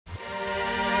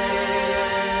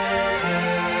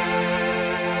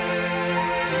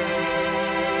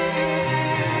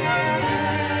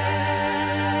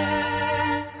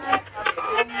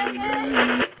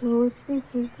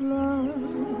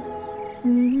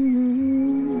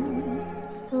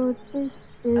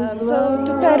So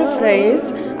to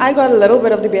paraphrase, I got a little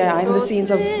bit of the behind the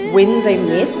scenes of when they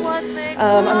met.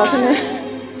 I'm not going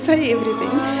to say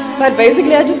everything, but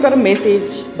basically I just got a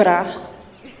message, bruh,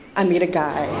 I met a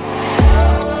guy.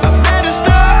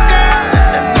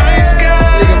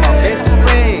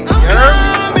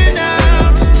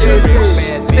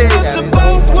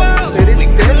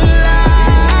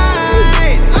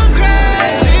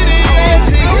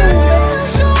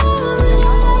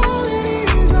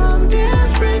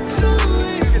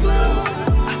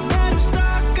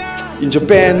 In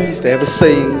Japan, they have a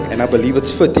saying, and I believe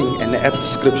it's fitting and an apt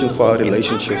description for our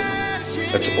relationship.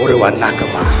 It's Ore wa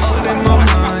nakama.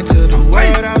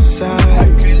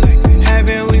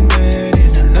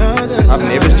 I've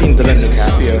never seen Dylan look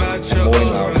happier and more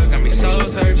in love. He's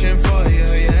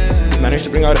managed to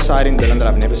bring out a side in Dylan that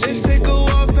I've never seen before.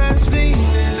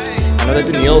 I know that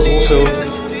Danielle's also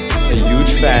a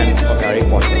huge fan of Harry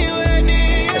Potter.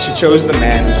 And she chose the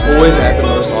man who's always had the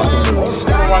most heart in the room,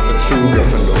 the true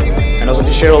Gryffindor. And as what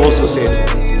Cheryl also said,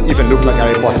 even looked like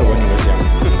Harry Potter when he was young.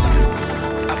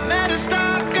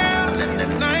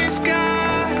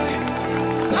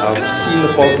 I've seen the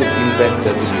positive impact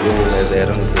that Danielle has had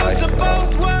on his life.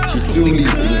 She truly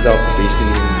brings out the best in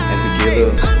him, and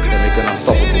together they make an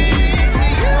unstoppable team.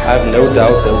 I have no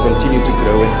doubt they'll continue to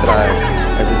grow and thrive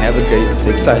as they navigate the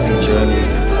exciting journey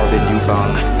of their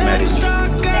newfound marriage.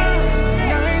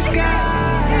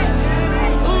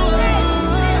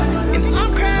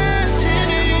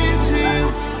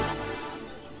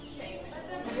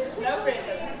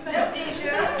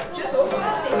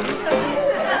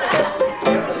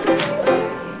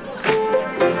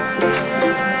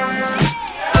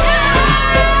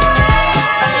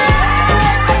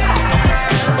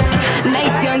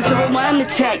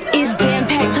 Track is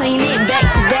jam-packed, playing it back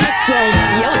to back, yes.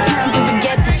 Your time to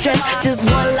forget the stress. Just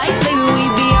one life, baby, we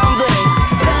beyond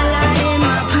blessed. Sunlight in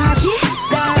my pocket,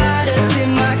 stardust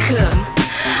in my cup.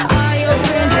 All your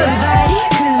friends invited,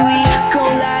 cause we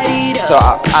gon' light it up. So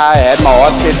I had my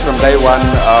heart set from day one.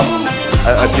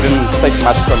 I didn't take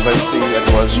much convincing. It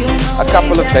was a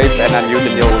couple of dates and I knew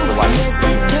Danielle was the one.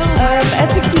 At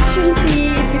the kitchen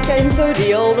tea, it became so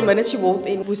real. The minute she walked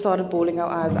in, we started bawling our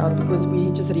eyes out because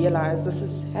we just realized this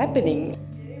is happening.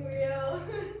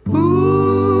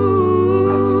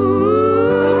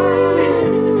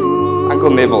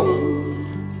 Uncle Neville,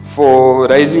 for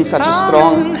raising such a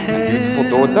strong and beautiful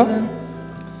daughter,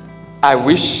 I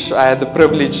wish I had the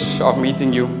privilege of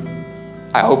meeting you.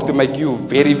 I hope to make you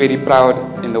very, very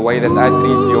proud in the way that I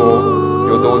treat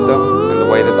your daughter and the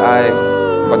way that I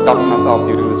conduct myself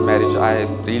during this marriage. I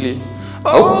really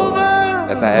hope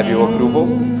that I have your approval,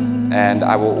 and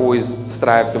I will always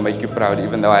strive to make you proud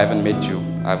even though I haven't met you.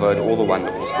 I've heard all the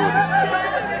wonderful stories.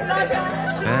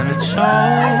 And it's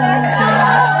all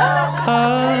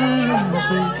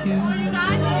because of you.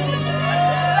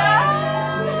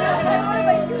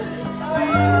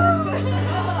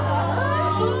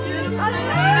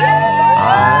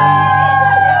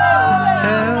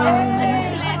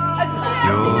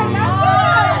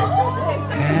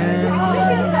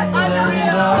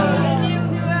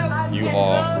 You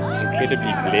are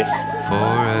incredibly blessed with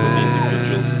the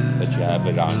individuals that you have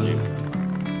around you.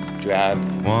 To have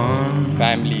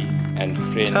family and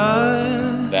friends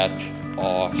that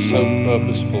are so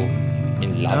purposeful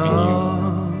in loving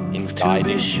you, in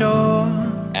guiding you,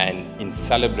 and in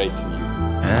celebrating you.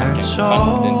 I can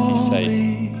confidently say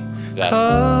that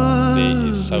there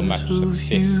is so much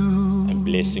success and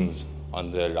blessings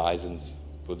on the horizons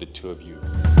for the two of you.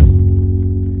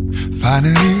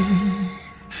 Finally,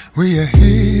 we are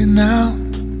here now.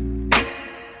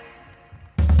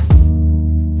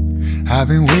 I've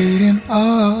been waiting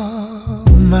all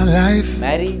my life.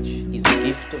 Marriage is a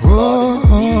gift of God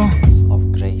and means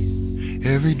of grace,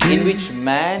 Every day, in which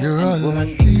man you're and all woman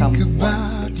I think become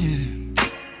about, one. yeah.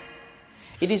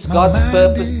 It is God's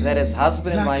purpose that as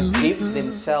husband and wife give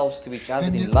themselves to each other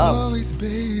in love,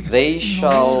 they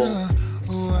shall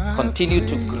continue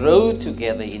to grow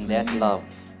together in that love,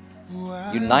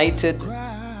 united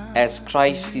as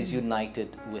Christ is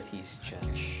united with His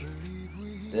church.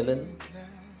 Dylan,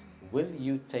 will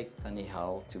you take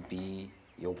Daniélle to be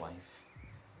your wife?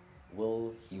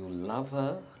 Will you love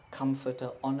her, comfort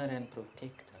her, honor and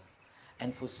protect her,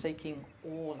 and forsaking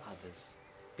all others,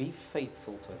 be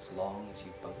faithful to as long as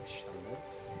you both shall live?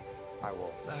 I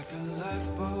will. Like a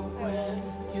lifeboat when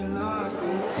you're lost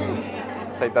at sea.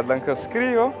 Sy het dat ding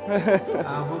geskreeu.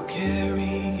 I will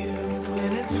carry you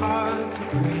when it's hard to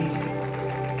breathe.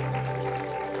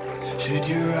 Should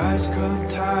your eyes grow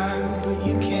tired but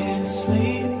you can't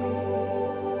sleep,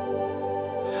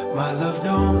 my love,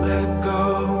 don't let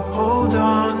go, hold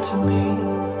on to me.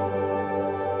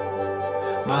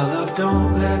 love,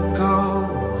 don't let go.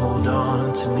 Hold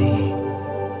on to me.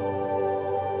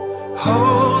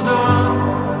 Hold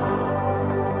on.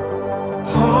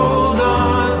 Hold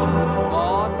on.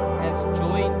 God has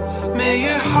joined you. May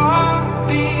your heart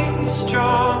be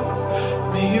strong.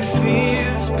 May your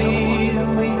fears be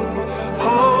weak.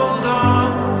 Hold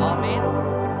on. Amen.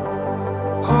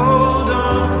 Hold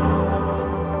on.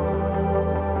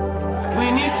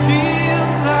 When you feel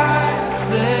like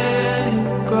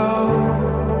letting go,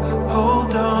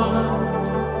 hold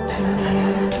on to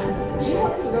me. You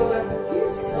want to know about the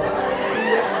kiss?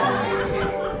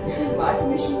 You need my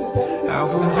permission to tell you? I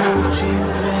will hold you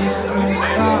when the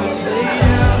stars fade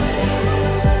out.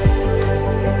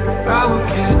 I will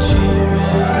catch you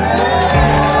when the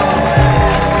tears fall.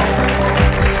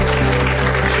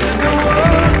 Should the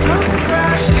world come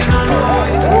crashing on all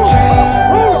your dreams,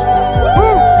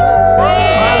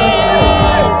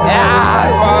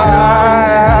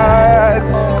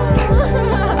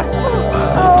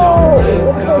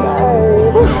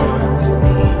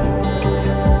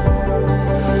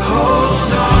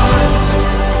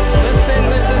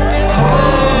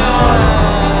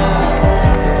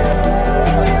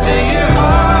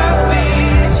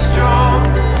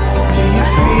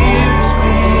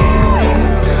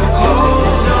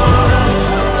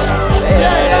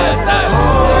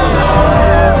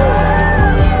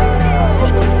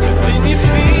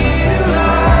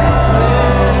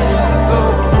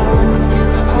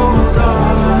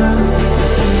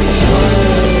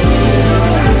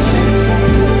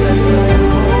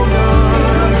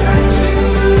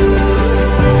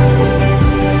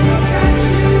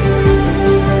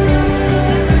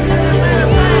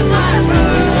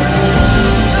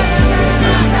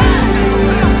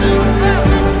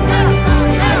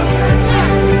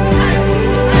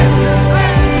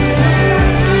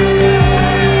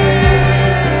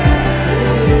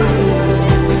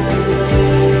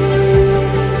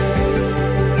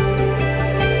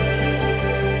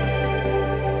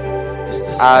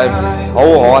 I've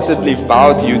wholeheartedly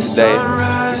vowed you today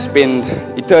to spend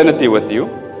eternity with you.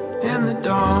 and the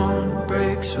dawn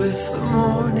breaks with the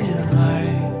morning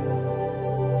light.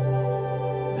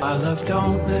 My love,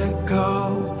 don't let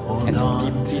go. Hold And to on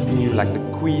keep to treating me. you like the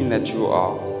queen that you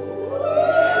are.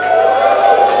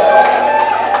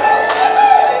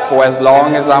 For as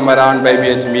long as I'm around, baby,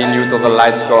 it's me and you till the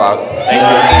lights go out. Thank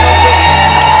you.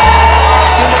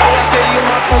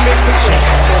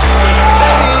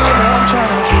 I'm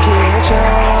tryna kick it with ya.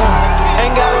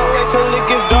 Ain't gotta wait till it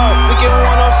gets dark. We get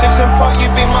 106 and park, you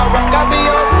be my rock, I be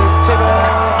your big ticket.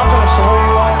 I'm tryna show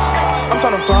you off, I'm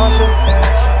tryna flaunt you.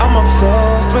 I'm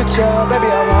obsessed with ya, baby,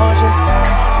 I want you.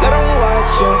 Let them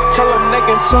watch you, tell them they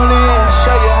can tune in and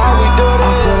show you how we do this.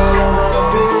 I put all over the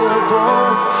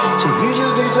billboard, so you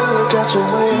just need to look out your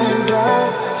window.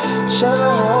 Show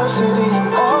the whole city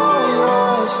I'm all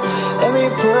yours. Let me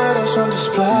put us on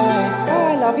display.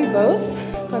 Oh, I love you both.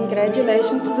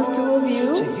 Congratulations to the two of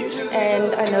you.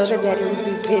 And I know that Daddy will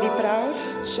be very proud.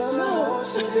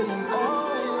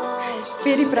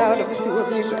 Very proud of the two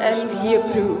of you, and he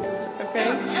approves.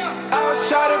 Okay? I'll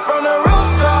shout it from the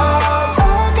rooftops.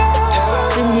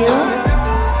 Daniélle,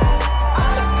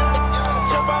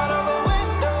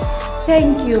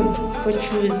 thank you for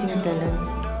choosing Dylan.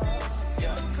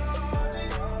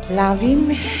 Love him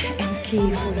and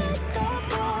care for him.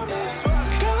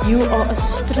 You are a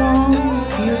strong,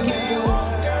 beautiful,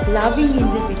 loving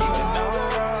individual.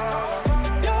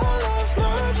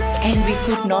 And we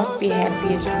could not be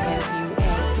happier to have you as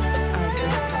our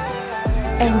daughter.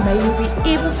 And may you be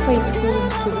ever faithful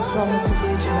to the promises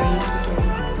you've made today.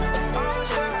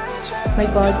 May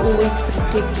God always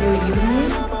protect your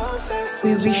union.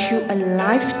 We wish you a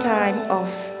lifetime of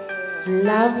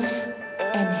love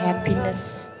and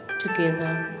happiness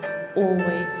together,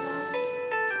 always.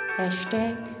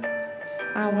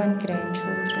 #I want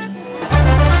grandchildren.